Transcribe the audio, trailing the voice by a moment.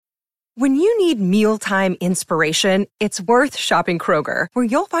When you need mealtime inspiration, it's worth shopping Kroger, where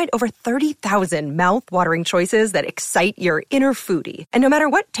you'll find over 30,000 mouth-watering choices that excite your inner foodie. And no matter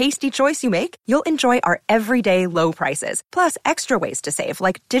what tasty choice you make, you'll enjoy our everyday low prices, plus extra ways to save,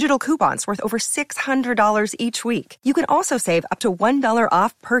 like digital coupons worth over $600 each week. You can also save up to $1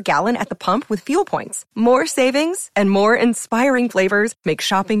 off per gallon at the pump with fuel points. More savings and more inspiring flavors make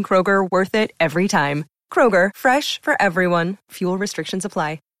shopping Kroger worth it every time. Kroger, fresh for everyone. Fuel restrictions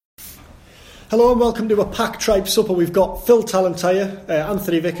apply. Hello and welcome to a Pack Tribe Supper. We've got Phil Talentire,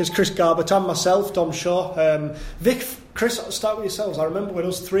 Anthony Vickers, Chris Garbutt and myself, Dom Shaw. Vic, Chris, I'll start with yourselves. I remember when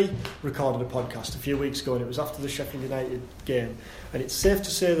us three recorded a podcast a few weeks ago and it was after the Sheffield United game, and it's safe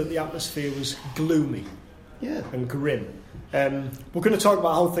to say that the atmosphere was gloomy and grim. We're going to talk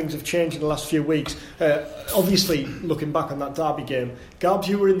about how things have changed in the last few weeks. Obviously, looking back on that Derby game, Garbs,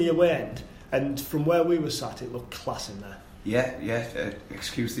 you were in the away end, and from where we were sat, it looked class in there. Yeah.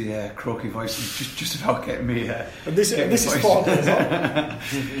 Excuse the croaky voice. Just about getting me. And this is 4 days on.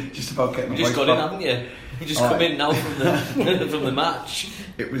 Just about getting. You just got in, haven't you? You just come in now from the match.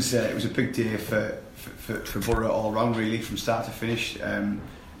 It was a big day for Borough all round, really, from start to finish.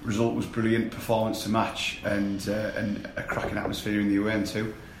 Result was brilliant, performance to match, and a cracking atmosphere in the away end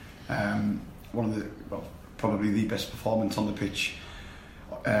too. Probably the best performance on the pitch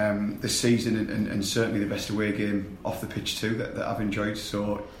this season, and certainly the best away game off the pitch too that I've enjoyed.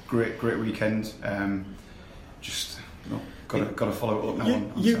 So great weekend. Got to follow it up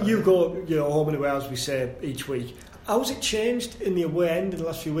now. You go home and away, as we say each week. How's it changed in the away end in the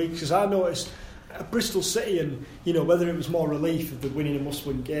last few weeks? Because I noticed at Bristol City, and whether it was more relief of the winning a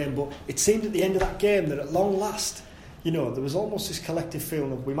must-win game, but it seemed at the end of that game that at long last, there was almost this collective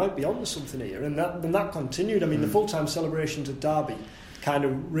feeling of we might be onto something here, and that continued. I mean, the full-time celebrations at Derby kind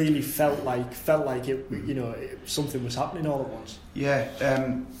of really felt like it, something was happening all at once. Yeah,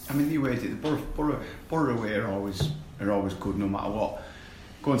 I mean the away, the Borough away are always good no matter what.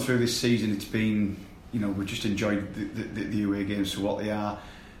 Going through this season, it's been, we just enjoyed the away games for what they are,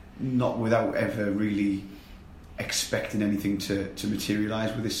 not without ever really expecting anything to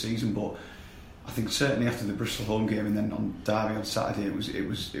materialise with this season. But I think certainly after the Bristol home game and then on Derby on Saturday, it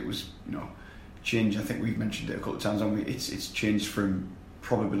was change. I think we've mentioned it a couple of times, haven't we? It's changed from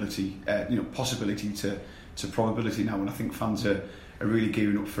probability, possibility to probability now, and I think fans are really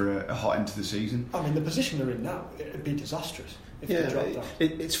gearing up for a hot end to the season. I mean, the position they're in now, it'd be disastrous if they dropped out.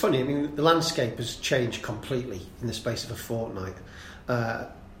 It's funny. I mean, the landscape has changed completely in the space of a fortnight.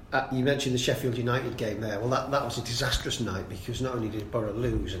 You mentioned the Sheffield United game there. Well, that was a disastrous night because not only did Borough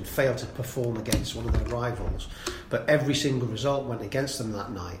lose and fail to perform against one of their rivals, but every single result went against them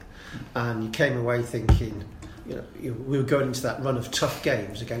that night. And you came away thinking, we were going into that run of tough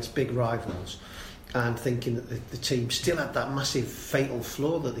games against big rivals and thinking that the team still had that massive fatal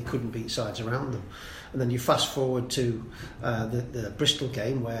flaw that they couldn't beat sides around them. And then you fast forward to the Bristol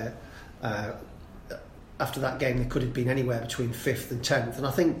game where after that game they could have been anywhere between 5th and 10th, and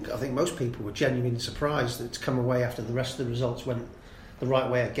I think most people were genuinely surprised that to come away after the rest of the results went the right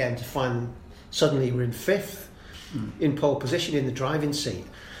way again to find suddenly we're in 5th in pole position in the driving seat.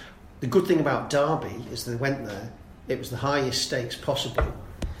 The good thing about Derby is they went there, it was the highest stakes possible,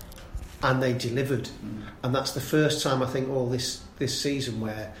 and they delivered. And that's the first time I think all this season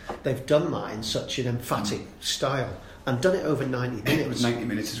where they've done that in such an emphatic style and done it over 90 minutes. It was 90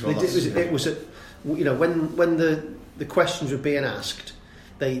 minutes as well. It was when the questions were being asked,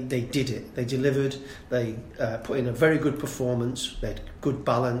 they did it. They delivered. They put in a very good performance. They had good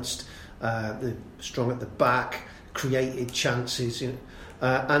balanced. They're strong at the back. Created chances.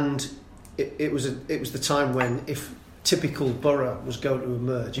 And it was the time when, if typical Borough was going to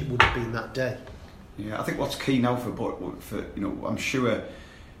emerge, it would have been that day. Yeah, I think what's key now for I'm sure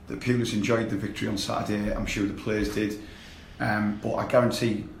that Pulis enjoyed the victory on Saturday. I'm sure the players did, but I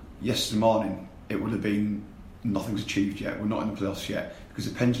guarantee yesterday morning it would have been nothing's achieved yet. We're not in the playoffs yet because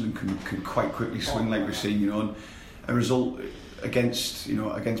the pendulum can quite quickly swing, like we've seen. And a result against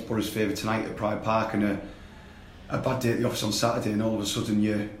Borough's favour tonight at Pride Park and a bad day at the office on Saturday, and all of a sudden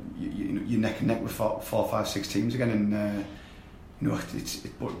you're neck and neck with 4, 5, 6 teams again, and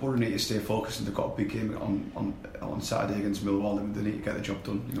Borough need to stay focused, and they've got a big game on Saturday against Millwall, and they need to get the job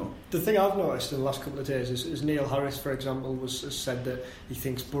done. The thing I've noticed in the last couple of days is Neil Harris, for example, has said that he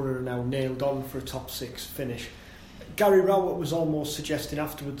thinks Borough are now nailed on for a top 6 finish. Gary Rowett was almost suggesting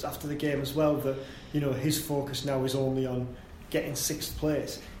afterwards, after the game as well, that his focus now is only on getting 6th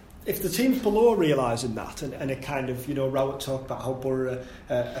place. If the team's below realising that, and it kind of, Rowett talked about how Borough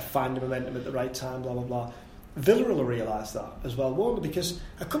are finding momentum at the right time, blah, blah, blah. Villa will realise that as well, won't they? Because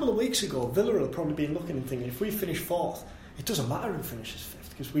a couple of weeks ago, Villa will have probably been looking and thinking, if we finish 4th, it doesn't matter who finishes 5th.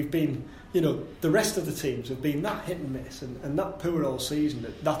 because we've been, the rest of the teams have been that hit and miss and that poor all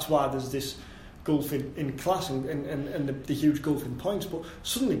season. That's why there's this gulf in class and the huge gulf in points. But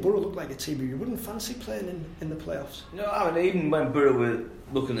suddenly Borough looked like a team who you wouldn't fancy playing in the playoffs. No, I mean, even when Borough were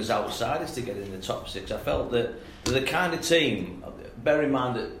looking as outsiders to get in the top 6, I felt that they're the kind of team, bear in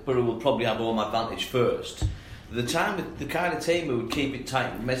mind that Borough will probably have home advantage first, the kind of team who would keep it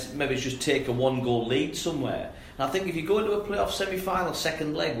tight, maybe just take a 1-goal lead somewhere. And I think if you go into a playoff semi-final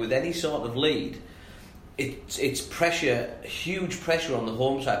second leg with any sort of lead, it's pressure, huge pressure on the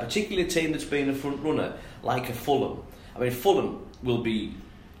home side, particularly a team that's been a front runner like a Fulham. I mean, Fulham will be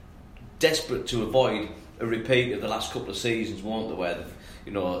desperate to avoid a repeat of the last couple of seasons, won't they, where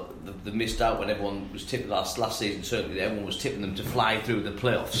they missed out when everyone was tipping last season. Certainly, everyone was tipping them to fly through the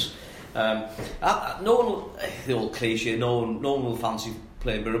playoffs. The old cliche, no one will fancy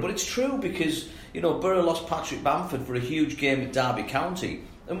playing Borough, but it's true because Borough lost Patrick Bamford for a huge game at Derby County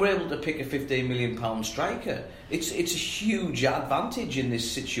and were able to pick a £15 million striker. It's a huge advantage in this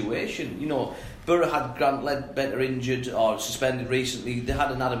situation. Borough had Grant Ledbetter injured or suspended recently. They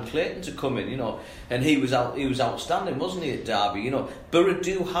had an Adam Clayton to come in, and he was outstanding, wasn't he, at Derby? Borough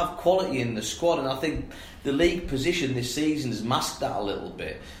do have quality in the squad, and I think the league position this season has masked that a little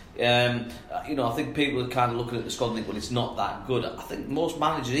bit. I think people are kind of looking at the squad and think, well, it's not that good. I think most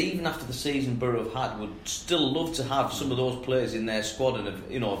managers, even after the season Borough have had, would still love to have some of those players in their squad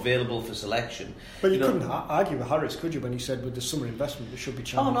and available for selection. But you couldn't argue with Harris, could you, when he said with the summer investment there should be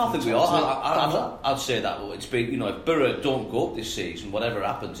champions? Oh no, I think we are. I'd say that. Well, it's been, if Borough don't go up this season, whatever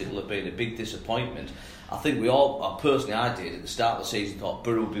happens, it'll have been a big disappointment. I think we all, personally, I did at the start of the season, thought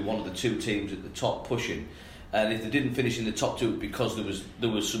Borough would be one of the 2 teams at the top pushing. And if they didn't finish in the top 2 because there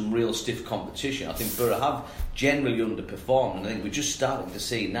was some real stiff competition, I think Borough have generally underperformed, and I think we're just starting to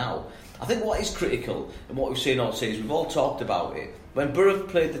see now. I think what is critical and what we've seen all season, we've all talked about it. When Borough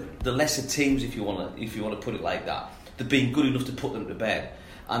played the lesser teams, if you want to put it like that, they've been good enough to put them to bed.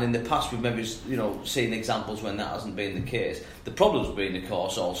 And in the past, we've maybe seen examples when that hasn't been the case. The problem's been, of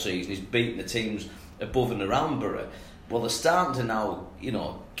course, all season is beating the teams above and around Borough. Well, they're starting to now,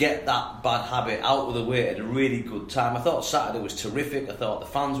 get that bad habit out of the way at a really good time. I thought Saturday was terrific. I thought the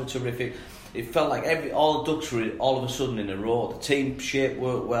fans were terrific. It felt like all the ducks were all of a sudden in a row. The team shape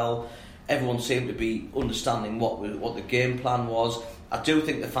worked well. Everyone seemed to be understanding what the game plan was. I do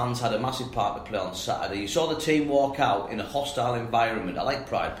think the fans had a massive part to play on Saturday. You saw the team walk out in a hostile environment. I like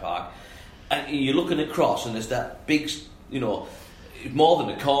Pride Park. And you're looking across and there's that big, more than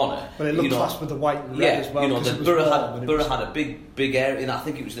a corner. But it looked classed with the white and red as well. Borough had a big area, and I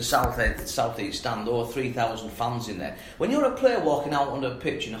think it was the southeast stand, over 3,000 fans in there. When you're a player walking out on a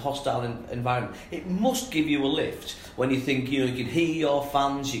pitch in a hostile environment, it must give you a lift. When you think, you can hear your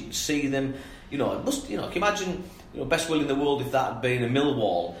fans, you can see them. It must. Can you imagine? Best will in the world if that had been a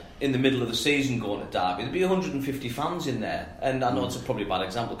Millwall in the middle of the season going to Derby. There'd be 150 fans in there, and I know it's probably a bad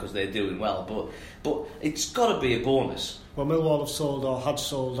example because they're doing well, but it's got to be a bonus. Well, Millwall have sold or had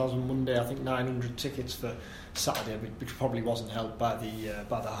sold as on Monday, I think 900 tickets for Saturday, which probably wasn't helped by the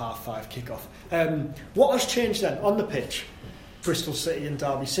 5:30 kickoff. What has changed then on the pitch, Bristol City and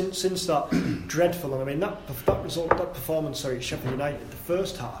Derby, since that dreadful? And I mean that performance, at Sheffield United, the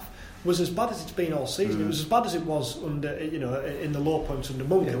first half was as bad as it's been all season. It was as bad as it was under, in the low points under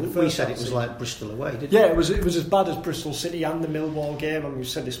Monk. Yeah, we said it was like Bristol away, didn't we? Yeah, it was as bad as Bristol City and the Millwall game. I mean, we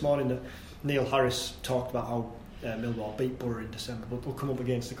said this morning that Neil Harris talked about how Millwall beat Borough in December, but they'll come up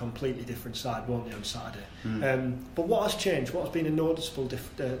against a completely different side, won't they, on Saturday? But what has changed? What has been a noticeable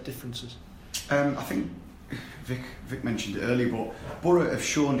differences? I think Vic mentioned it earlier, but Borough have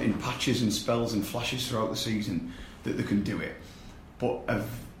shown in patches and spells and flashes throughout the season that they can do it. But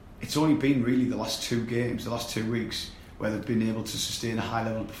it's only been really the last 2 games, the last 2 weeks, where they've been able to sustain a high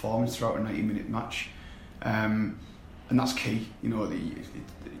level of performance throughout a 90-minute match, and that's key.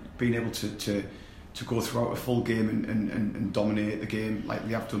 Being able to go throughout a full game and dominate the game like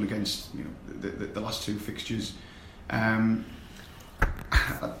they have done against the last 2 fixtures. I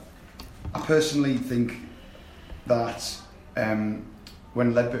personally think that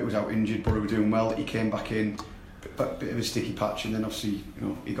when Ledbetter was out injured, Borough were doing well. He came back in, bit of a sticky patch, and then obviously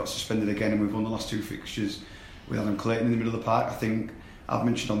he got suspended again, and we've won the last 2 fixtures with Adam Clayton in the middle of the park. I think I've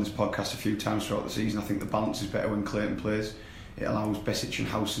mentioned on this podcast a few times throughout the season, I think the balance is better when Clayton plays. It allows Besic and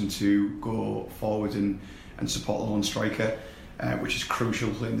Howson to go forward and support the lone striker, which is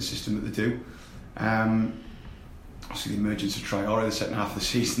crucial playing the system that they do. Obviously the emergence of Traore the second half of the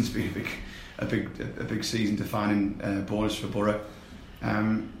season has been a big season defining bonus for Borough.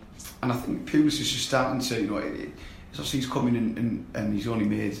 And I think Pulis is just starting to, he's coming in and he's only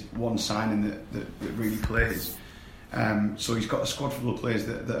made one signing that really plays. So he's got a squad full of players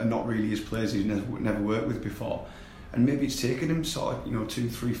that are not really his players he's never worked with before, and maybe it's taken him sort of 2,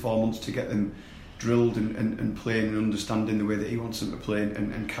 3, 4 months to get them drilled and playing and understanding the way that he wants them to play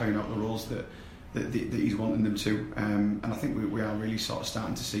and carrying out the roles that he's wanting them to. And I think we are really sort of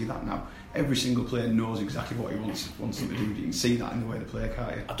starting to see that now. Every single player knows exactly what he wants them to do. You can see that in the way they play,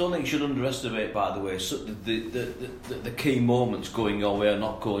 can't you? I don't think you should underestimate, by the way, the key moments going your way or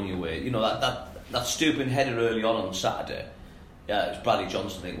not going your way. You know, that stupid header early on Saturday. Yeah, it was Bradley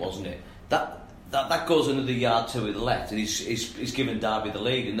Johnson, I think, wasn't it? That goes another yard to the left, and he's given Derby the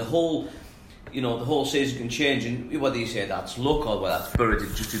lead. And the whole season can change. And whether you say that's luck or whether that's Borough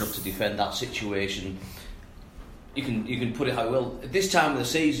did just enough to defend that situation, you can put it how you will. At this time of the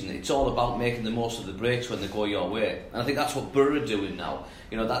season, it's all about making the most of the breaks when they go your way, and I think that's what Borough are doing now.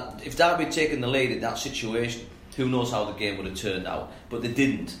 You know, that if Derby had taken the lead in that situation, who knows how the game would have turned out? But they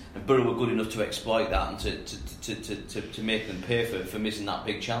didn't, and Borough were good enough to exploit that and to make them pay for missing that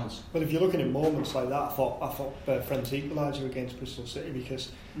big chance. Well, if you're looking at moments like that, I thought Brent's equaliser against Bristol City,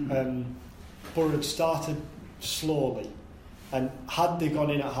 because Borough had started slowly, and had they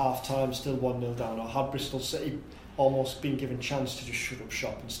gone in at half time still 1-0 down, or had Bristol City almost been given chance to just shut up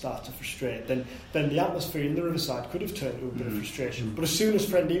shop and start to frustrate, then the atmosphere in the Riverside could have turned to a bit of frustration. But as soon as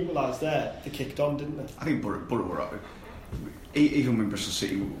Friend equalised there, they kicked on, didn't they? I think Borough were up. Even when Bristol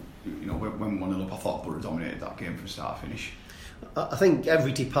City, when 1-0 up, I thought Borough dominated that game from start to finish. I think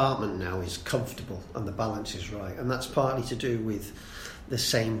every department now is comfortable and the balance is right, and that's partly to do with the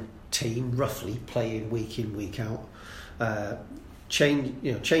same team roughly playing week in, week out.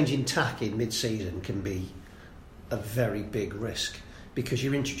 Changing tack in mid-season can be a very big risk, because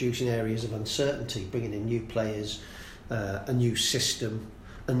you're introducing areas of uncertainty, bringing in new players, a new system,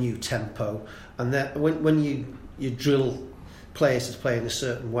 a new tempo, and that when you drill players to play in a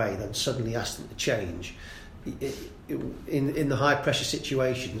certain way, then suddenly ask them to change. In the high pressure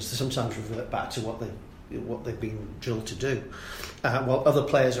situations, they sometimes revert back to what they've been drilled to do, while other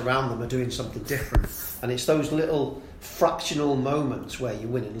players around them are doing something different. And it's those little fractional moments where you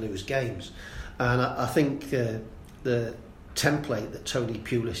win and lose games. And I think the template that Tony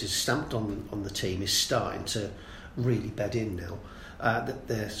Pulis has stamped on the team is starting to really bed in now. That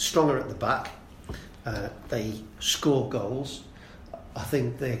they're stronger at the back. They score goals. I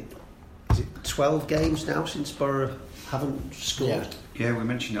think is it 12 games now since Borough haven't scored? Yeah, we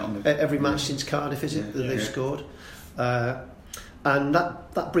mentioned it on the every match since Cardiff, is it, that they've scored? And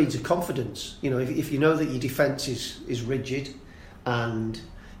that breeds a confidence. You know, if you know that your defence is rigid, and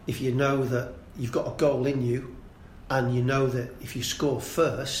if you know that you've got a goal in you, and you know that if you score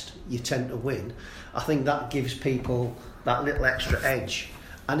first, you tend to win, I think that gives people that little extra edge.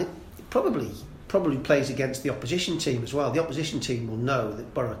 And it probably plays against the opposition team as well. The opposition team will know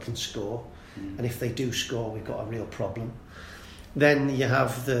that Borough can score, and if they do score, we've got a real problem. Then you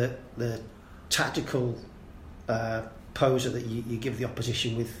have the tactical poser that you give the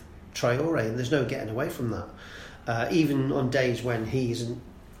opposition with Traoré, and there's no getting away from that. Even on days when he isn't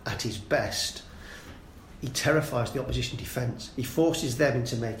at his best, he terrifies the opposition defence. He forces them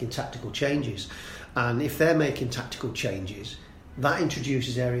into making tactical changes, and if they're making tactical changes, that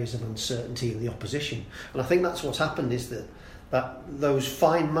introduces areas of uncertainty in the opposition. And I think that's what's happened, is that those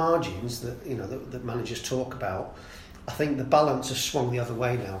fine margins that managers talk about, I think the balance has swung the other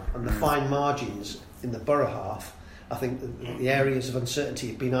way now, and the fine margins in the Borough half, I think the areas of uncertainty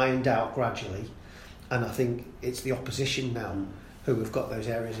have been ironed out gradually, and I think it's the opposition now who have got those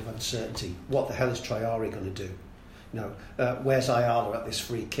areas of uncertainty. What the hell is Traoré going to do? Where's Ayala at this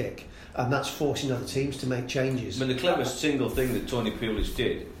free kick? And that's forcing other teams to make changes. I mean, the cleverest single thing that Tony Pulis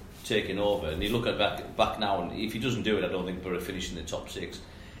did, taking over, and you look at back now, and if he doesn't do it, I don't think Borough finish in the top 6,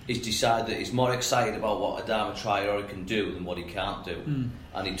 is decide that he's more excited about what Adama Traoré can do than what he can't do.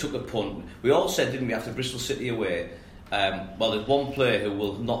 And he took a punt. We all said, didn't we, after Bristol City away, there's one player who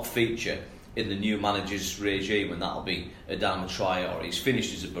will not feature in the new manager's regime, and that'll be Adama Traoré. He's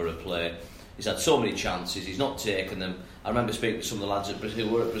finished as a Borough player. He's had so many chances, he's not taken them. I remember speaking to some of the lads who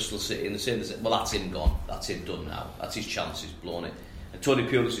were at Bristol City, and they said, well, that's him gone, that's him done now, that's his chance, he's blown it. And Tony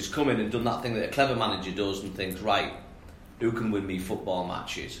Pulis has come in and done that thing that a clever manager does, and thinks, right, who can win me football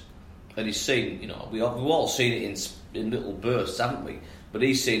matches? And he's seen, we've all seen it in little bursts, haven't we? But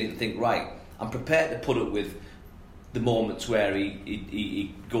he's seen it and think, right, I'm prepared to put up with the moments where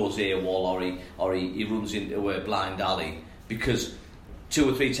he goes AWOL or he runs into a blind alley, because 2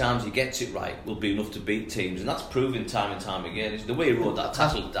 or 3 times he gets it right will be enough to beat teams, and that's proven time and time again. The way he rode that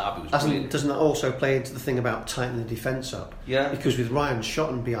tackle at Derby was brilliant. Doesn't that also play into the thing about tightening the defence up? Yeah. Because with Ryan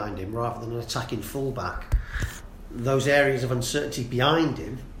Shotton behind him rather than an attacking fullback, those areas of uncertainty behind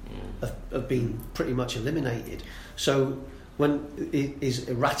him have been pretty much eliminated. So when his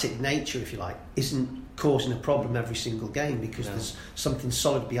erratic nature, if you like, isn't causing a problem every single game because there's something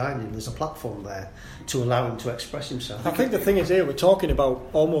solid behind him. There's a platform there to allow him to express himself. I think the thing is here, we're talking about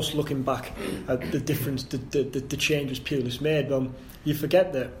almost looking back at the difference, the changes Pulis made. You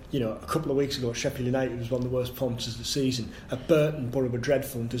forget that, a couple of weeks ago Sheffield United was one of the worst performances of the season. At Burton, Borough were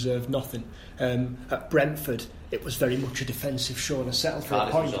dreadful and deserved nothing. At Brentford, it was very much a defensive show and a settle for a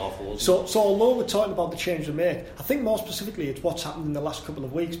point. So although we're talking about the change we made, I think more specifically it's what's happened in the last couple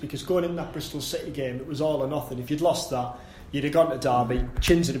of weeks, because going in that Bristol City game, it was all or nothing. If you'd lost that, you'd have gone to Derby,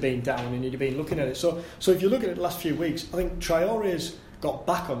 chins would have been down and you'd have been looking at it. So if you look at it the last few weeks, I think Traore's got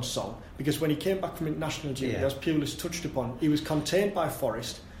back on song, because when he came back from international duty, as Pulis touched upon, he was contained by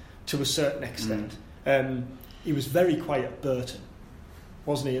Forest to a certain extent. He was very quiet at Burton,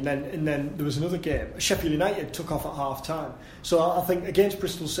 wasn't he? And then there was another game. Sheffield United took off at half time. So I think against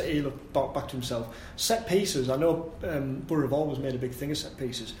Bristol City, he looked back to himself. Set pieces, I know Borough have always made a big thing of set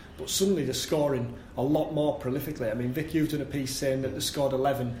pieces, but suddenly they're scoring a lot more prolifically. I mean, Vic, you've done a piece saying that they scored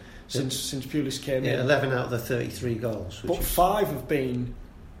 11 since Pulis came in. 11 out of the 33 goals. But 5 have been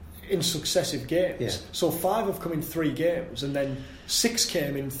in successive games. Yeah. So 5 have come in 3 games, and then 6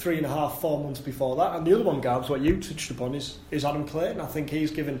 came in 3.5, 4 months before that. And the other one, Gabs, what you touched upon, is Adam Clayton. I think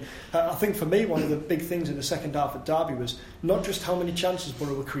he's given... I think for me, one of the big things in the second half at Derby was not just how many chances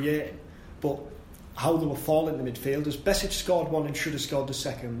Borough were creating, but how they were falling the midfielders. Besic scored one and should have scored the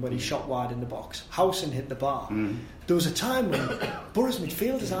second when he shot wide in the box. Howson hit the bar. There was a time when Borough's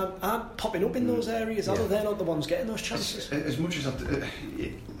midfielders aren't popping up in those areas, are they? They're not the ones getting those chances. As much as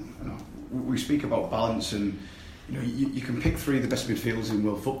we speak about balance, and you can pick 3 of the best midfielders in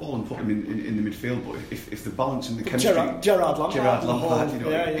world football and put them in the midfield, but if the balance and the chemistry... Gerard Lampard,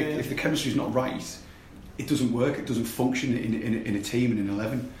 if the chemistry's not right, it doesn't work, it doesn't function in a team and in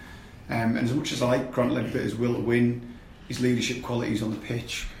 11. And as much as I like Grant Ledbitter's will to win, his leadership qualities on the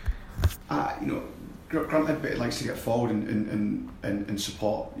pitch, Grant Ledbitter likes to get forward and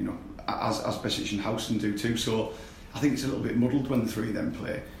support, as Besic and Howson do too. So I think it's a little bit muddled when the 3 of them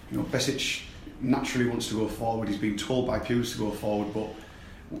play. Besic naturally wants to go forward. He's been told by Pulis to go forward, but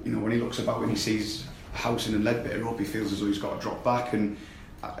when he looks about and he sees Howson and Ledbitter up, he feels as though he's got to drop back, and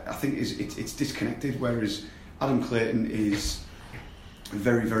I think it's disconnected. Whereas Adam Clayton is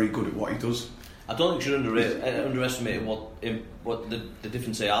very, very good at what he does. I don't think you should underestimate what the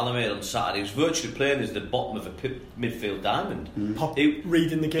difference Ayala made on Saturday. He was virtually playing as the bottom of a midfield diamond.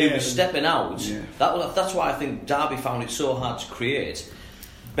 Reading the game. He was stepping out. Yeah. That's why I think Derby found it so hard to create.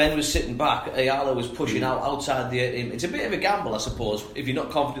 Ben was sitting back, Ayala was pushing out outside the 18. It's a bit of a gamble, I suppose, if you're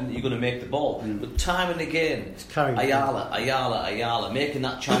not confident that you're going to make the ball. But time and again, Ayala, making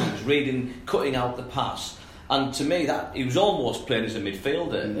that challenge, reading, cutting out the pass. And to me, that he was almost playing as a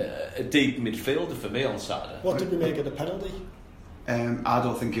midfielder, a deep midfielder for me on Saturday. What did we make of the penalty? I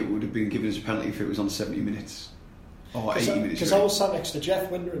don't think it would have been given as a penalty if it was on 70 minutes or 80 minutes. Because I was sat next to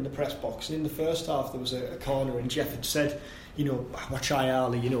Jeff Winter in the press box, and in the first half there was a corner, and Jeff had said, watch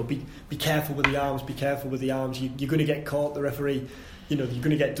Ayala, be careful with the arms, you're going to get caught, the referee, you're going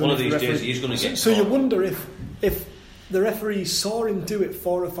to get done. One of these days he's going to get caught. So you wonder if the referee saw him do it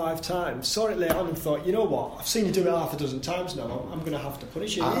 4 or 5 times, saw it later on and thought, you know what, I've seen you do it half a dozen times now, I'm going to have to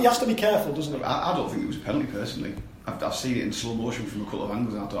punish you. He has to be careful, doesn't he? I don't think it was a penalty, personally. I've seen it in slow motion from a couple of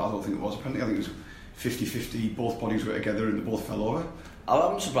angles, and I don't think it was a penalty. I think it was 50-50, both bodies were together and they both fell over.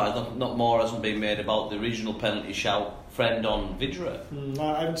 I'm surprised not more hasn't been made about the original penalty shout friend on Vidra.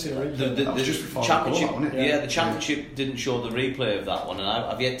 I haven't seen it. That was just before championship, the goal, wasn't it? The championship didn't show the replay of that one, and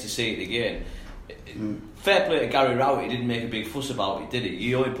I've yet to see it again. Fair play to Gary Rowett, he didn't make a big fuss about it, did he?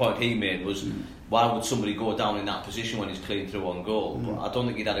 The only point he made was why would somebody go down in that position when he's clean through on goal? But I don't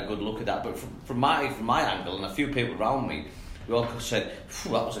think he'd had a good look at that. But from my angle, and a few people around me, we all said,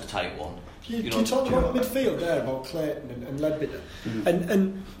 that was a tight one. You talk about midfield there, about Clayton and Ledbitter,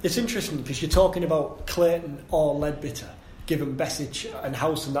 and it's interesting because you're talking about Clayton or Ledbitter given Besic and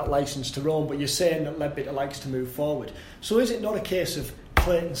Howson that licence to roam, but you're saying that Ledbitter likes to move forward. So is it not a case of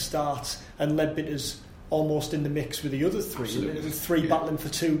Clayton starts and Ledbitter's almost in the mix with the other 3? Absolutely. The 3 battling for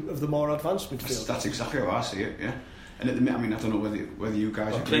 2 of the more advanced midfield. That's exactly how I see it. Yeah, and at the minute, I mean, I don't know whether you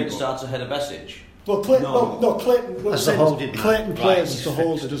guys. Well, Clayton starts ahead of Besic. Well, Clayton. Clayton plays as the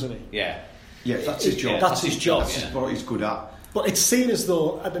holder, doesn't he? Yeah. Yeah, that's his job. That's his job. That's what he's good at. But it's seen as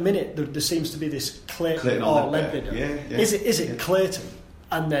though at the minute there seems to be this Clayton or Ledbitter. Yeah. Is it Clayton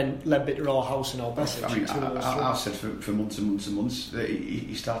and then Ledbitter or Howson or Besic? I mean, I've said for months and months and months that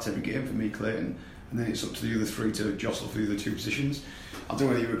he starts every game for me, Clayton, and then it's up to the other 3 to jostle through the 2 positions. I don't know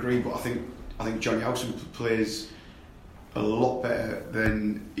whether you agree, but I think Johnny Howson plays a lot better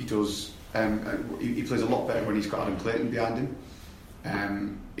than he does He plays a lot better when he's got Adam Clayton behind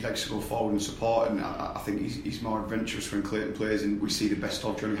him. He likes to go forward and support, and I think he's more adventurous when Clayton plays, and we see the best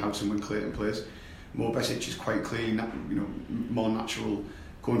of Johnny Howson when Clayton plays. Mo Besic is quite clean, more natural,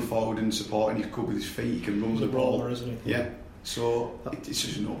 going forward and supporting. He's good with his feet, he can run the ball. Roller, isn't he? Yeah. So it's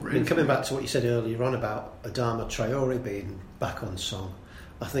just a no-brainer. I mean, coming back to what you said earlier on about Adama Traore being back on song,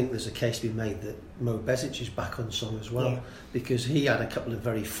 I think there's a case to be made that Mo Besic is back on song as well, because he had a couple of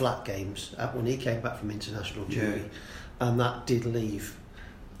very flat games when he came back from international duty, and that did leave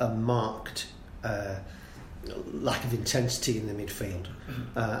a marked lack of intensity in the midfield.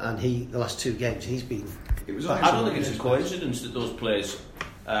 And the last 2 games, he's been. I don't think it's a coincidence that those players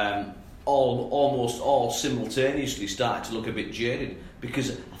almost all simultaneously started to look a bit jaded,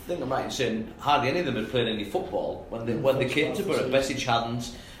 because I think I might be saying hardly any of them had played any football when they came to Borough. Besic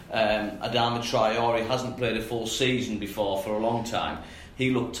hadn't, Adama Traore hasn't played a full season before for a long time. He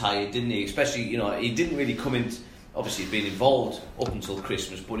looked tired, didn't he? Especially, he didn't really come in. Obviously, he'd been involved up until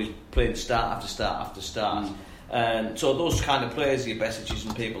Christmas, but he's playing start after start after start. So those kind of players, your Besic's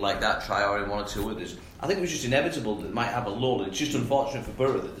and people like that, Traore and 1 or 2 others, I think it was just inevitable that they might have a lull. It's just unfortunate for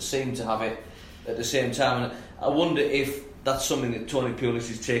Borough that they seem to have it at the same time. And I wonder if that's something that Tony Pulis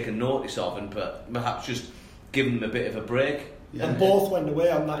has taken notice of, and perhaps just given them a bit of a break. Yeah. And both went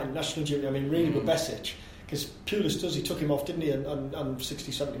away on that in national duty. I mean, really with Besic, because Pulis he took him off, didn't he, on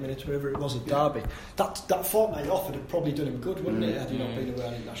 60-70 minutes, wherever it was at Derby. That fortnight off would have probably done him good, wouldn't it, had he not been away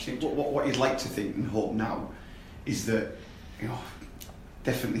on national duty. What you'd like to think and hope now is that,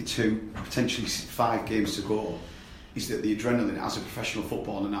 definitely 2, potentially 5 games to go, is that the adrenaline as a professional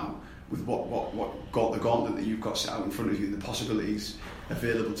footballer now, with what got the gauntlet that you've got set out in front of you, the possibilities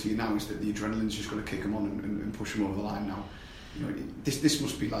available to you now, is that the adrenaline's just going to kick them on and push them over the line now. This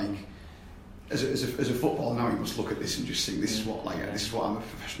must be like, as a footballer now, you must look at this and just think, this is what I'm a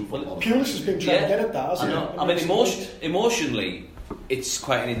professional footballer. Pulis has been trying to get at that, hasn't he? I mean, emotionally, it's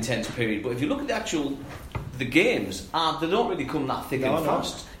quite an intense period. But if you look at the games, they don't really come that thick and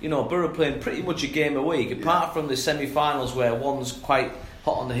fast. Borough playing pretty much a game a week, apart from the semi-finals where one's quite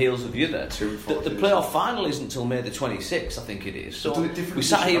hot on the heels of the other. The playoff final isn't until May the 26th, I think it is. So we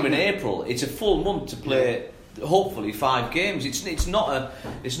sat here in April. It's a full month to play. Hopefully 5 games. It's not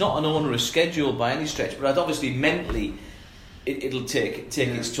an onerous schedule by any stretch, but obviously mentally it'll take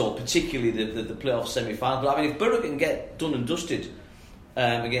its toll, particularly the playoff semi-final. But I mean, if Borough can get done and dusted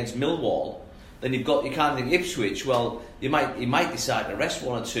against Millwall, then you can't think Ipswich. Well, you might decide to rest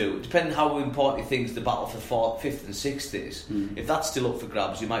 1 or 2, depending how important he thinks the battle for 4th, 5th and 6th is. If that's still up for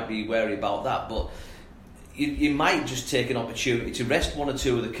grabs, you might be wary about that. But you might just take an opportunity to rest 1 or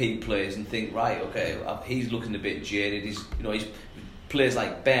 2 of the key players and think, right, okay, he's looking a bit jaded. He's players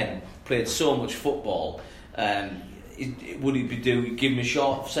like Ben played so much football. Would he give him a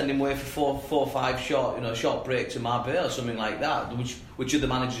shot, send him away for 4 or 5 short break to Marbella or something like that, which other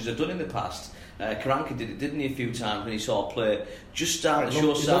managers have done in the past. Karanka did it, didn't he, a few times when he saw a player just start to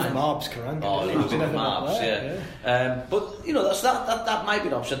show signs. Marbs, Karanka. Oh, he was in Marbs, yeah. But that might be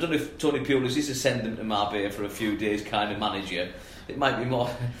an option. I don't know if Tony Pulis is to send him to Marbella for a few days kind of manager. It might be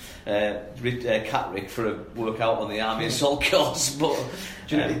more Catterick for a workout on the Army Assault Course. But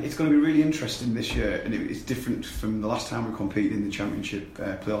it's going to be really interesting this year, and it's different from the last time we competed in the Championship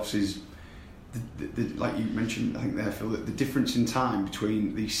playoffs. Is like you mentioned, I think there, Phil, that the difference in time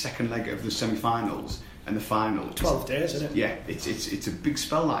between the second leg of the semi-finals and the final, 12 days, isn't it? Yeah, it's a big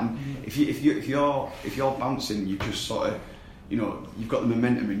spell. That, and if you're bouncing, you just sort of, you've got the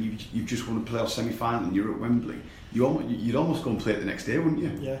momentum, and you've just won a playoff semi-final, and you're at Wembley. You'd almost go and play it the next day, wouldn't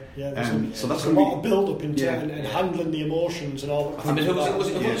you? Yeah. So that's a lot of build-up and handling the emotions and all. I mean, was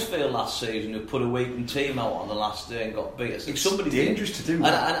it Huddersfield last season who put a weakened team out on the last day and got beat? It's somebody dangerous to do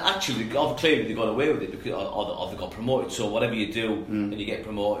that. And actually, clearly they got away with it because or they got promoted. So whatever you do and you get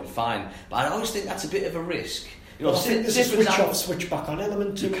promoted, fine. But I always think that's a bit of a risk. I think there's a switch off, switch back on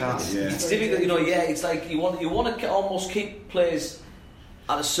element to it. It's difficult, It's like you want to almost keep players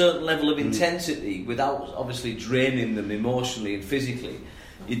at a certain level of intensity without obviously draining them emotionally and physically.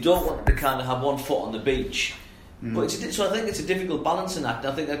 You don't want to kind of have one foot on the beach. But so I think it's a difficult balancing act.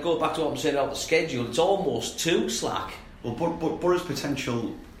 I think I go back to what I'm saying about the schedule. It's almost too slack. Well, but Borough's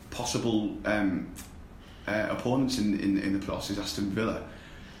possible opponents in the playoffs is Aston Villa.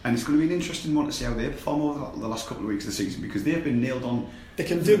 And it's going to be an interesting one to see how they perform over the last couple of weeks of the season, because they've been nailed on. They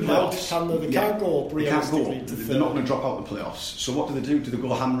can do both, they can't go up realistically. They're not going to drop out the playoffs. So what do? Do they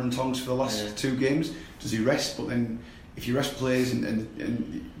go hammer and tongs for the last 2 games? Does he rest? But then if you rest players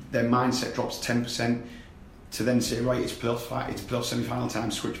and their mindset drops 10%, to then say, right, it's playoff semi-final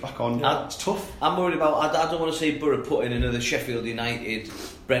time, switch back on. It's tough. I'm worried about. I don't want to see Borough put in another Sheffield United,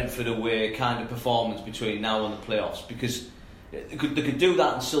 Brentford away kind of performance between now and the playoffs, because they could do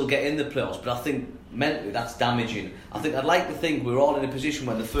that and still get in the playoffs. But I think mentally that's damaging. I'd like to think we're all in a position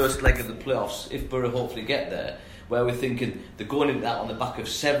when the first leg of the playoffs, if Borough hopefully get there, where we're thinking they're going into that on the back of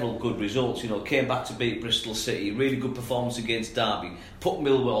several good results. Came back to beat Bristol City, really good performance against Derby, put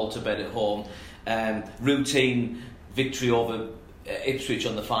Millwall to bed at home. Routine victory over Ipswich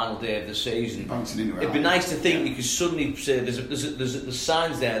on the final day of the season. It'd be nice to think you could suddenly say there's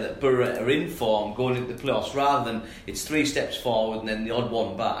signs there that Borough are in form going into the playoffs, rather than it's 3 steps forward and then the odd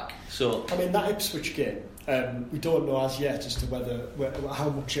one back. So I mean, that Ipswich game, we don't know as yet as to how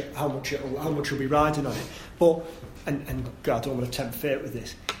much will be riding on it. But and God, I don't want to tempt fate with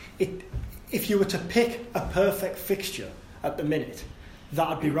this. If you were to pick a perfect fixture at the minute,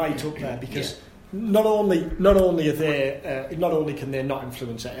 that'd be right up there, because not only can they not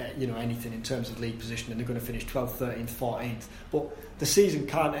influence anything in terms of league position, and they're going to finish 12th, 13th, 14th, but the season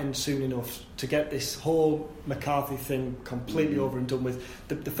can't end soon enough to get this whole McCarthy thing completely over and done with.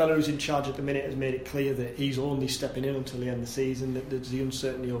 The fellow who's in charge at the minute has made it clear that he's only stepping in until the end of the season, that there's the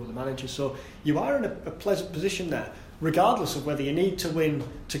uncertainty over the manager. So you are in a pleasant position there, regardless of whether you need to win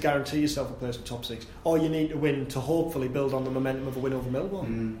to guarantee yourself a place in top 6, or you need to win to hopefully build on the momentum of a win over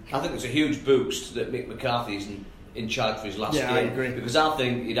Millwall. I think it's a huge boost that Mick McCarthy's in charge for his last game. I agree. Because I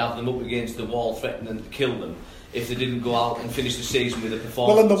think he'd have them up against the wall, threatening to kill them if they didn't go out and finish the season with a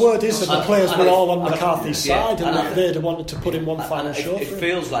performance. Well, and the word is that the players were all on McCarthy's side, and they'd have wanted to put in one final show. It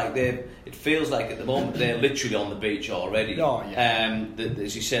feels like at the moment they're literally on the beach already. Oh, yeah.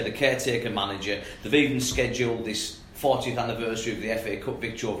 As you said, the caretaker manager, they've even scheduled this 40th anniversary of the FA Cup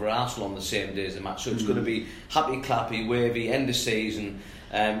victory over Arsenal on the same day as the match, so it's going to be happy, clappy, wavy, end of season.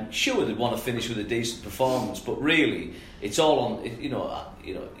 Sure, they'd want to finish with a decent performance, but really, it's all on.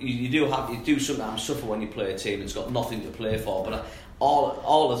 You do sometimes suffer when you play a team that's got nothing to play for. But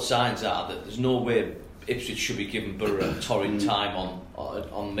all the signs are that there's no way Ipswich should be giving Borough a torrid time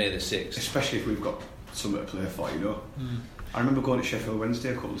on May the 6th. Especially if we've got something to play for, I remember going to Sheffield Wednesday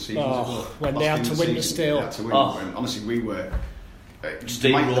a couple of seasons ago. When they had to win the still. They had to win. Honestly, we were.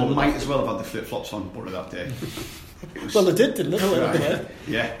 They might as well have had the flip-flops on Borough that day. Well, they did, didn't they? They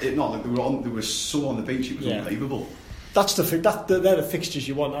were so on the beach, it was unbelievable. That's they're the fixtures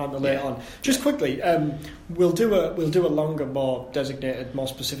you want, aren't they? Later on, just quickly, we'll do a longer, more designated, more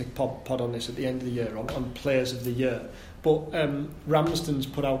specific pod on this at the end of the year on players of the year. But Ramsden's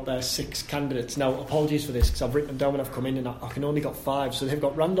put out their 6 candidates. Now, apologies for this, because I've written them down when I've come in, and I can only got 5. So they've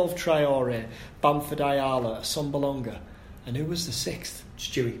got Randolph Traore, Bamford Ayala, Assombalonga, and who was the 6th?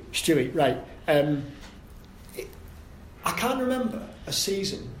 Stewie, right. I can't remember a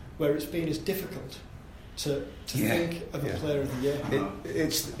season where it's been as difficult to think of a player of the year.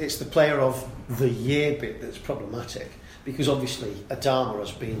 It's the player of the year bit that's problematic, because obviously Adama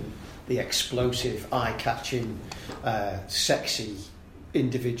has been the explosive, eye-catching, sexy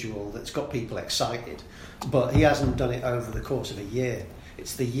individual that's got people excited, but he hasn't done it over the course of a year.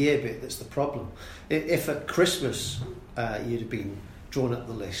 It's the year bit that's the problem. If at Christmas you'd have been drawn up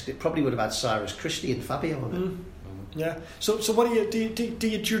the list, it probably would have had Cyrus Christie and Fabio on it. Yeah. So what do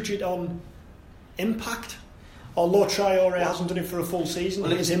you judge it on impact? Although Traore hasn't done it for a full season,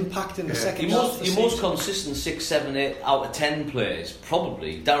 his impact in the second half of the season. Your most consistent 6, 7, 8 out of 10 players,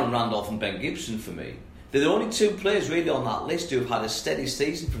 probably Darren Randolph and Ben Gibson for me. They're the only 2 players really on that list who have had a steady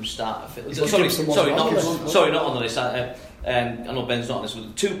season from start to finish. Sorry, not on the list. I know Ben's not on this,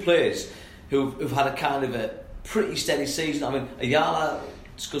 but 2 players who've had a kind of a pretty steady season. I mean, Ayala,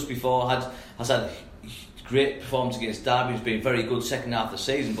 discussed before, has had great performance against Derby. He's been very good second half of the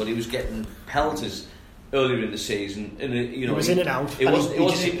season, but he was getting pelters earlier in the season. He was in and out. He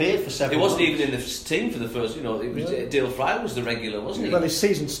disappeared for 7 months. He wasn't even in the team for the first. Dale Fry was the regular, wasn't he? Well, his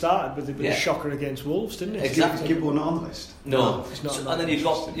season started with a shocker against Wolves, didn't it? Exactly. Gibbo not on the list. No. And then you've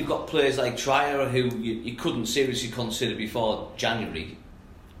got players like Traore who you couldn't seriously consider before January.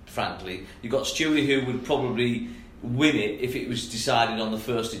 Frankly, you've got Stewie who would probably win it if it was decided on the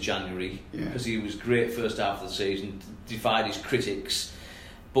 1st of January, because he was great first half of the season, defied his critics.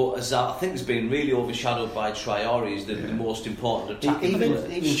 But as I think has been really overshadowed by Traore, is the most important attacking player.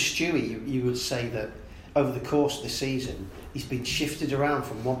 Even Stewie, you would say that over the course of the season, he's been shifted around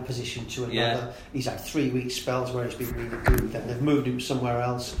from one position to another. Yeah. He's had 3-week spells where he's been really good, then they've moved him somewhere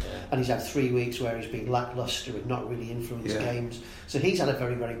else, and he's had 3 weeks where he's been lacklustre and not really influenced games. So he's had a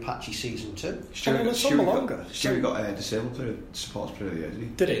very, very patchy season too. Stuart got disabled player, supports player of the year, did he?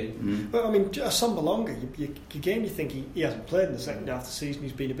 Did he? But I mean, Assombalonga, you think he hasn't played in the second half of the season.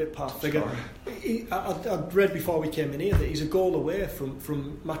 He's been a bit past figure. I'd read before we came in here that he's a goal away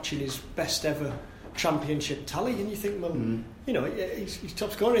from matching his best ever championship tally, and you think, well, you know, he's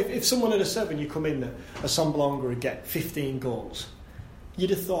top scorer. If someone had said when you come in that Assombalonga would get 15 goals,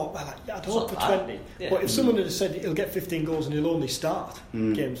 you'd have thought, well, I'd hope for 20. Yeah. But if someone had said he'll get 15 goals and he'll only start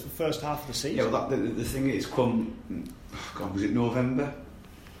games for the first half of the season. Yeah, well, the thing is, was it November?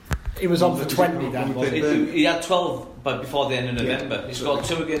 He was on for 20 then, wasn't he? He had 12 before the end of November. He scored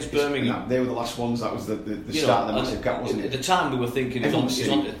 2 against Birmingham. They were the last ones. That was the start of the massive gap, wasn't it? At the time we were thinking he's on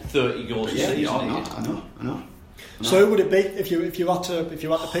to 30 goals a season. I know. So who would it be if you had to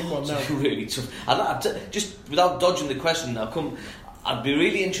pick one now? Really tough. Just without dodging the question, I'd be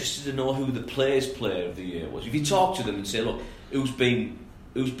really interested to know who the Players' Player of the Year was. If you talk to them and say, look, who's been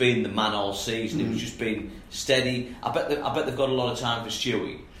the man all season? Who's just been steady? I bet they've got a lot of time for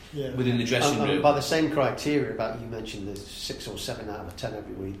Stewie. Yeah. Within the dressing room. By the same criteria about you mentioned, there's 6 or 7 out of 10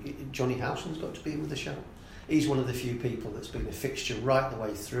 every week. Johnny Howson's got to be with the show. He's one of the few people that's been a fixture right the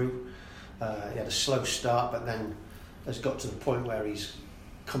way through. He had a slow start, but then has got to the point where he's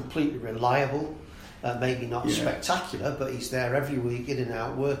completely reliable. Maybe not spectacular, but he's there every week, in and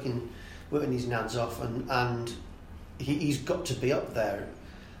out, working his nads off, and he's got to be up there.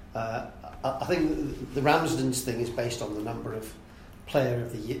 I think the Ramsden's thing is based on the number of player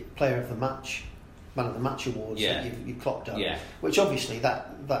of the match, man of the match awards that you clocked up, which obviously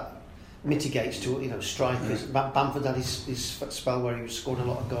that mitigates to, you know, strikers. Bamford had his spell where he was scoring a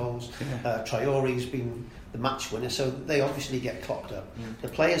lot of goals. Traore's been the match winner, so they obviously get clocked up. The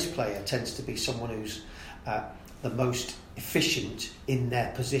Players' Player tends to be someone who's the most efficient in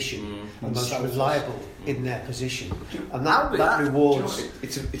their position, the most reliable in their position, and that rewards.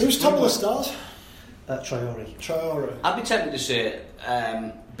 Who's top of the start? Traore. I'd be tempted to say,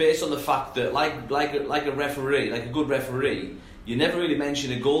 based on the fact that, like a referee, like a good referee, you never really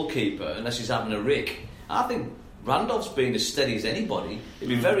mention a goalkeeper unless he's having a rick. I think Randolph's been as steady as anybody. It'd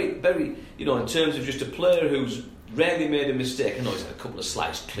be very, very, you know, in terms of just a player who's rarely made a mistake. I know he's had a couple of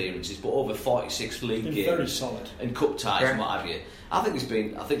slight clearances, but over 46 league games, very solid, and cup ties and what have you. I think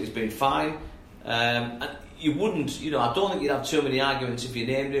he's been fine. And you wouldn't, you know, I don't think you'd have too many arguments if you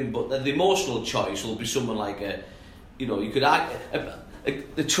named him, but the emotional choice will be someone like you could argue.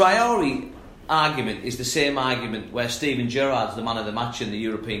 The Traore argument is the same argument where Steven Gerrard's the man of the match in the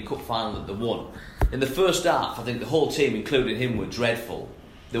European Cup final that they won. In the first half, I think the whole team, including him, were dreadful.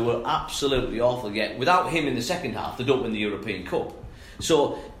 They were absolutely awful. Yet without him in the second half, they don't win the European Cup.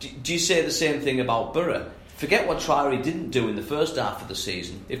 So do you say the same thing about Borough? Forget what Traore didn't do in the first half of the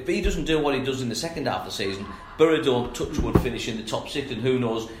season. If he doesn't do what he does in the second half of the season, Borough don't touch wood finish in the top 6, and who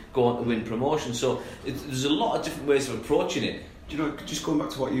knows, go on to win promotion. So there's a lot of different ways of approaching it. Do you know, just going back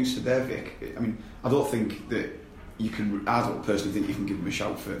to what you said there, Vic, I mean, I don't think that I don't personally think you can give him a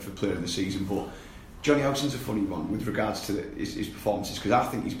shout for player of the season, but Johnny Howson's a funny one with regards to his performances, because I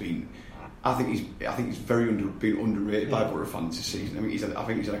think he's been very underrated by Borough fans this season. I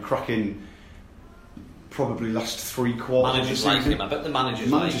think he's had a cracking, probably last 3 quarters. Managers like him. I bet the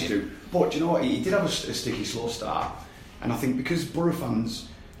managers like him. Do. But do you know what? He did have a sticky, slow start, and I think because Borough fans,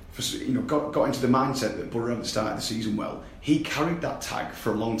 got into the mindset that Borough hadn't started the season well, he carried that tag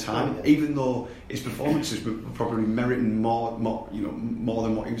for a long time, even though his performances were probably meriting more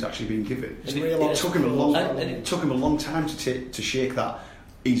than what he was actually being given. It took him a long time to shake that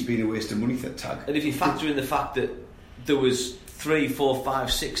he's been a waste of money tag. And if you factor in the fact that there was 3, 4,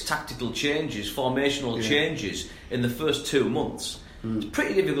 5, 6 tactical changes, formational changes in the first 2 months. It's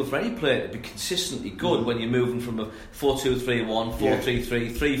pretty difficult for any player to be consistently good when you're moving from a 4-2-3-1,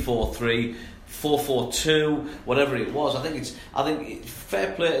 4-3-3, 3-4-3, 4-4-2, whatever it was. I think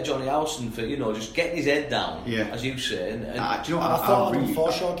fair play to Johnny Howson for just getting his head down, as you say. And do you know what? I thought Adam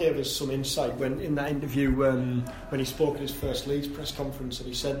Forshaw gave us some insight when in that interview when he spoke at his first Leeds press conference, and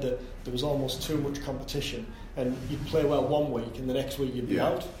he said that there was almost too much competition, and you'd play well one week and the next week you'd be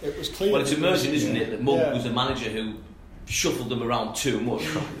out. It was clear. Well, it's emerging, isn't it, that Mugg was a manager who shuffled them around too much.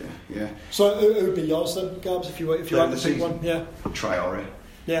 So who would be yours then, Gabs, if you had to pick one? Traore.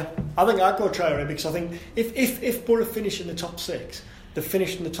 Yeah, I think I'd go Traore, because I think if Borough finish in the top 6, they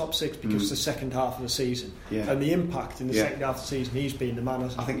finished in the top 6 because the second half of the season, and the impact in the second half of the season, he's been the man.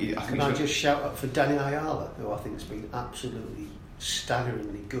 Can I just shout out for Danny Ayala, who I think has been absolutely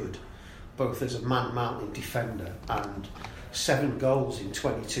staggeringly good both as a man-mounting defender and 7 goals in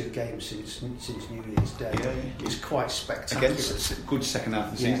 22 games since New Year's Day is quite spectacular. Against a good second half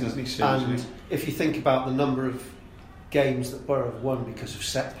of the season, hasn't he? And Seriously. if you think about the number of games that Borough have won because of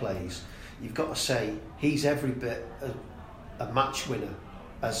set plays, you've got to say he's every bit a match winner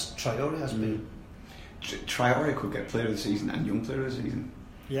as Traore has been. Traore could get player of the season and young player of the season.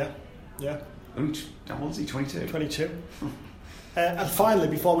 Yeah. How old is he? 22? 22. And finally,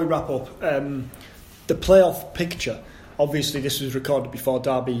 before we wrap up, the playoff picture. Obviously, this was recorded before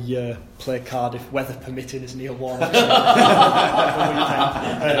Derby play Cardiff, weather permitting, as Neil Warnock said.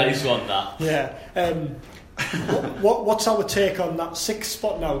 Nice one, that. Yeah. What's our take on that 6th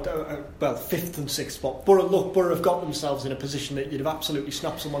spot now? 5th and 6th spot. Borough have got themselves in a position that you'd have absolutely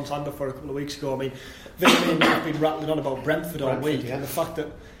snapped someone's hand off for a couple of weeks ago. I mean, Vinny and have been rattling on about Brentford all week, and the fact that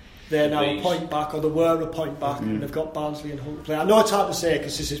they're now a point back, or they were a point back, and they've got Barnsley and Hull to play. I know it's hard to say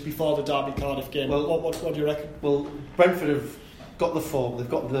because this is before the Derby Cardiff game. Well, what do you reckon? Well, Brentford have got the form, they've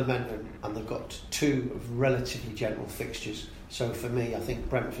got the momentum, and they've got 2 of relatively gentle fixtures. So for me, I think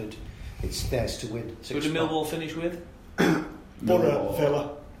Brentford, it's theirs to win. Who did Millwall finish with? Borough,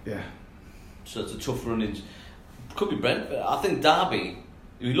 Villa. Yeah. So it's a tough run-in. Could be Brentford. I think Derby.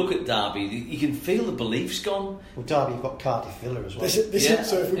 If you look at Derby, you can feel the belief's gone. Well, Derby have got Cardiff Villa as well. So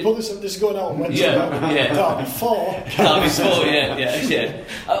if we put this is going out on Wednesday. Derby 4. Derby 4, yeah.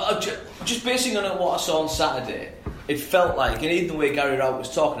 Just basing on what I saw on Saturday, it felt like, and even the way Gary Rowett was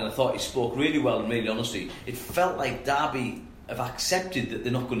talking, and I thought he spoke really well and really honestly, it felt like Derby have accepted that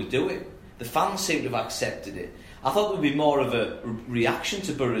they're not going to do it. The fans seem to have accepted it. I thought there would be more of a reaction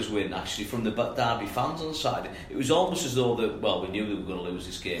to Borough's win, actually, from the Derby fans on the side. It was almost as though we knew they were going to lose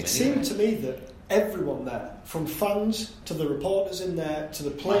this game. It seemed to me that everyone there, from fans to the reporters in there to the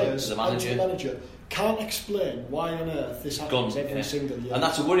players and to the manager, can't explain why on earth this happens every single year. And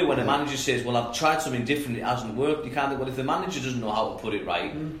that's a worry when a manager says, well, I've tried something different, it hasn't worked. You can't think, well, if the manager doesn't know how to put it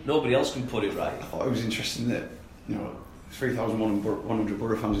right, nobody else can put it right. I thought it was interesting that 3,100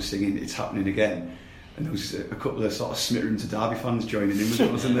 Borough fans were singing "It's Happening Again," and there was a couple of sort of smittered to Derby fans joining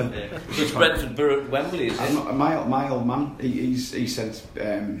in, wasn't there? So it's Brentford, Borough, Wembley, is it? My old man, he said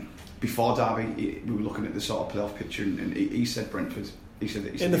before Derby we were looking at the sort of playoff picture, and he said Brentford. He said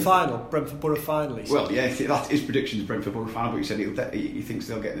in the final, Brentford Borough final. Well, yeah, that his prediction is Brentford Borough final, but he said he thinks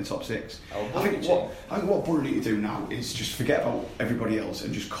they'll get in the top 6. I think what Borough need to do now is just forget about everybody else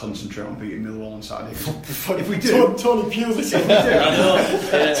and just concentrate on beating Millwall on Saturday. If we do, Tony Pulis.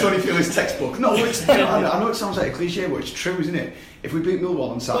 Tony Pulis textbook. No, I know it sounds like a cliche, but it's true, isn't it? If we beat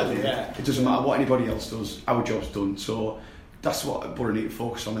Millwall on Saturday, it doesn't matter what anybody else does. Our job's done. So that's what Borough need to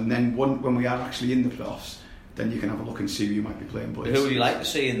focus on. And then when we are actually in the playoffs, then you can have a look and see who you might be playing. But who would you like to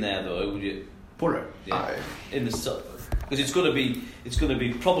see in there, though? Who would you? Borough. Yeah. In the because it's going to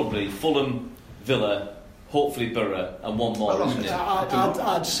be probably Fulham, Villa, hopefully Borough, and one more, isn't it?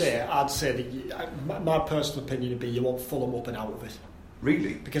 I'd say that my personal opinion would be you want Fulham up and out of it.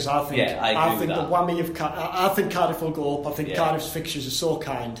 Really? Because I think the whammy of I think Cardiff will go up. I think Cardiff's fixtures are so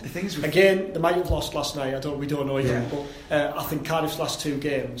kind. The thing is, again, they might have lost last night. We don't know yet. But I think Cardiff's last 2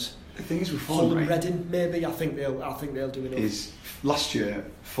 games. The thing is with Fulham, right? Reading, maybe. I think they'll do enough. Is last year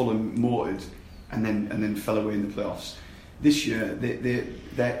Fulham motored and then fell away in the playoffs. This year,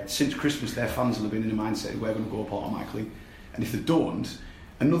 they since Christmas, their fans will have been in a mindset we're going to go up automatically, and if they don't,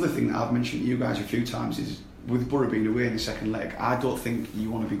 another thing that I've mentioned to you guys a few times is with Borough being away in the second leg, I don't think you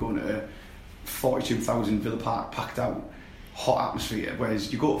want to be going to a 42,000 Villa Park packed out, hot atmosphere.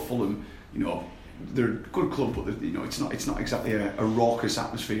 Whereas you go to Fulham, they're a good club, but it's not exactly a raucous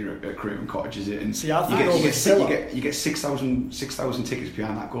atmosphere at Craven Cottage, is it? And see, I think you get 6,000 tickets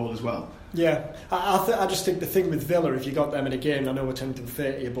behind that goal as well. Yeah, I just think the thing with Villa, if you got them in a game, I know we're tempting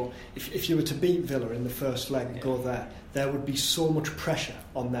fate here, but if you were to beat Villa in the first leg and go there would be so much pressure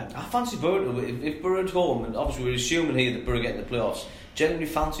on them. I fancy Borough, if Borough at home, and obviously we're assuming here that Borough get in the playoffs, generally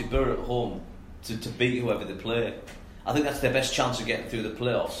fancy Borough at home to beat whoever they play. I think that's their best chance of getting through the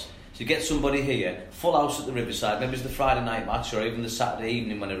playoffs. So you get somebody here, full house at the Riverside, maybe it's the Friday night match or even the Saturday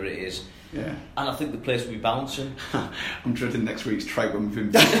evening, whenever it is. Yeah. And I think the place will be bouncing. I'm dreading next week's trike when we've been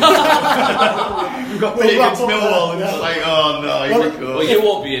We've got Pete against Millwall and it's like, oh no, well, you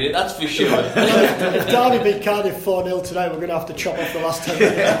won't be in it, that's for sure. If Derby beat Cardiff 4-0 tonight, we're going to have to chop off the last 10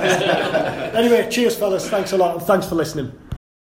 minutes. Anyway, cheers fellas, thanks a lot and thanks for listening.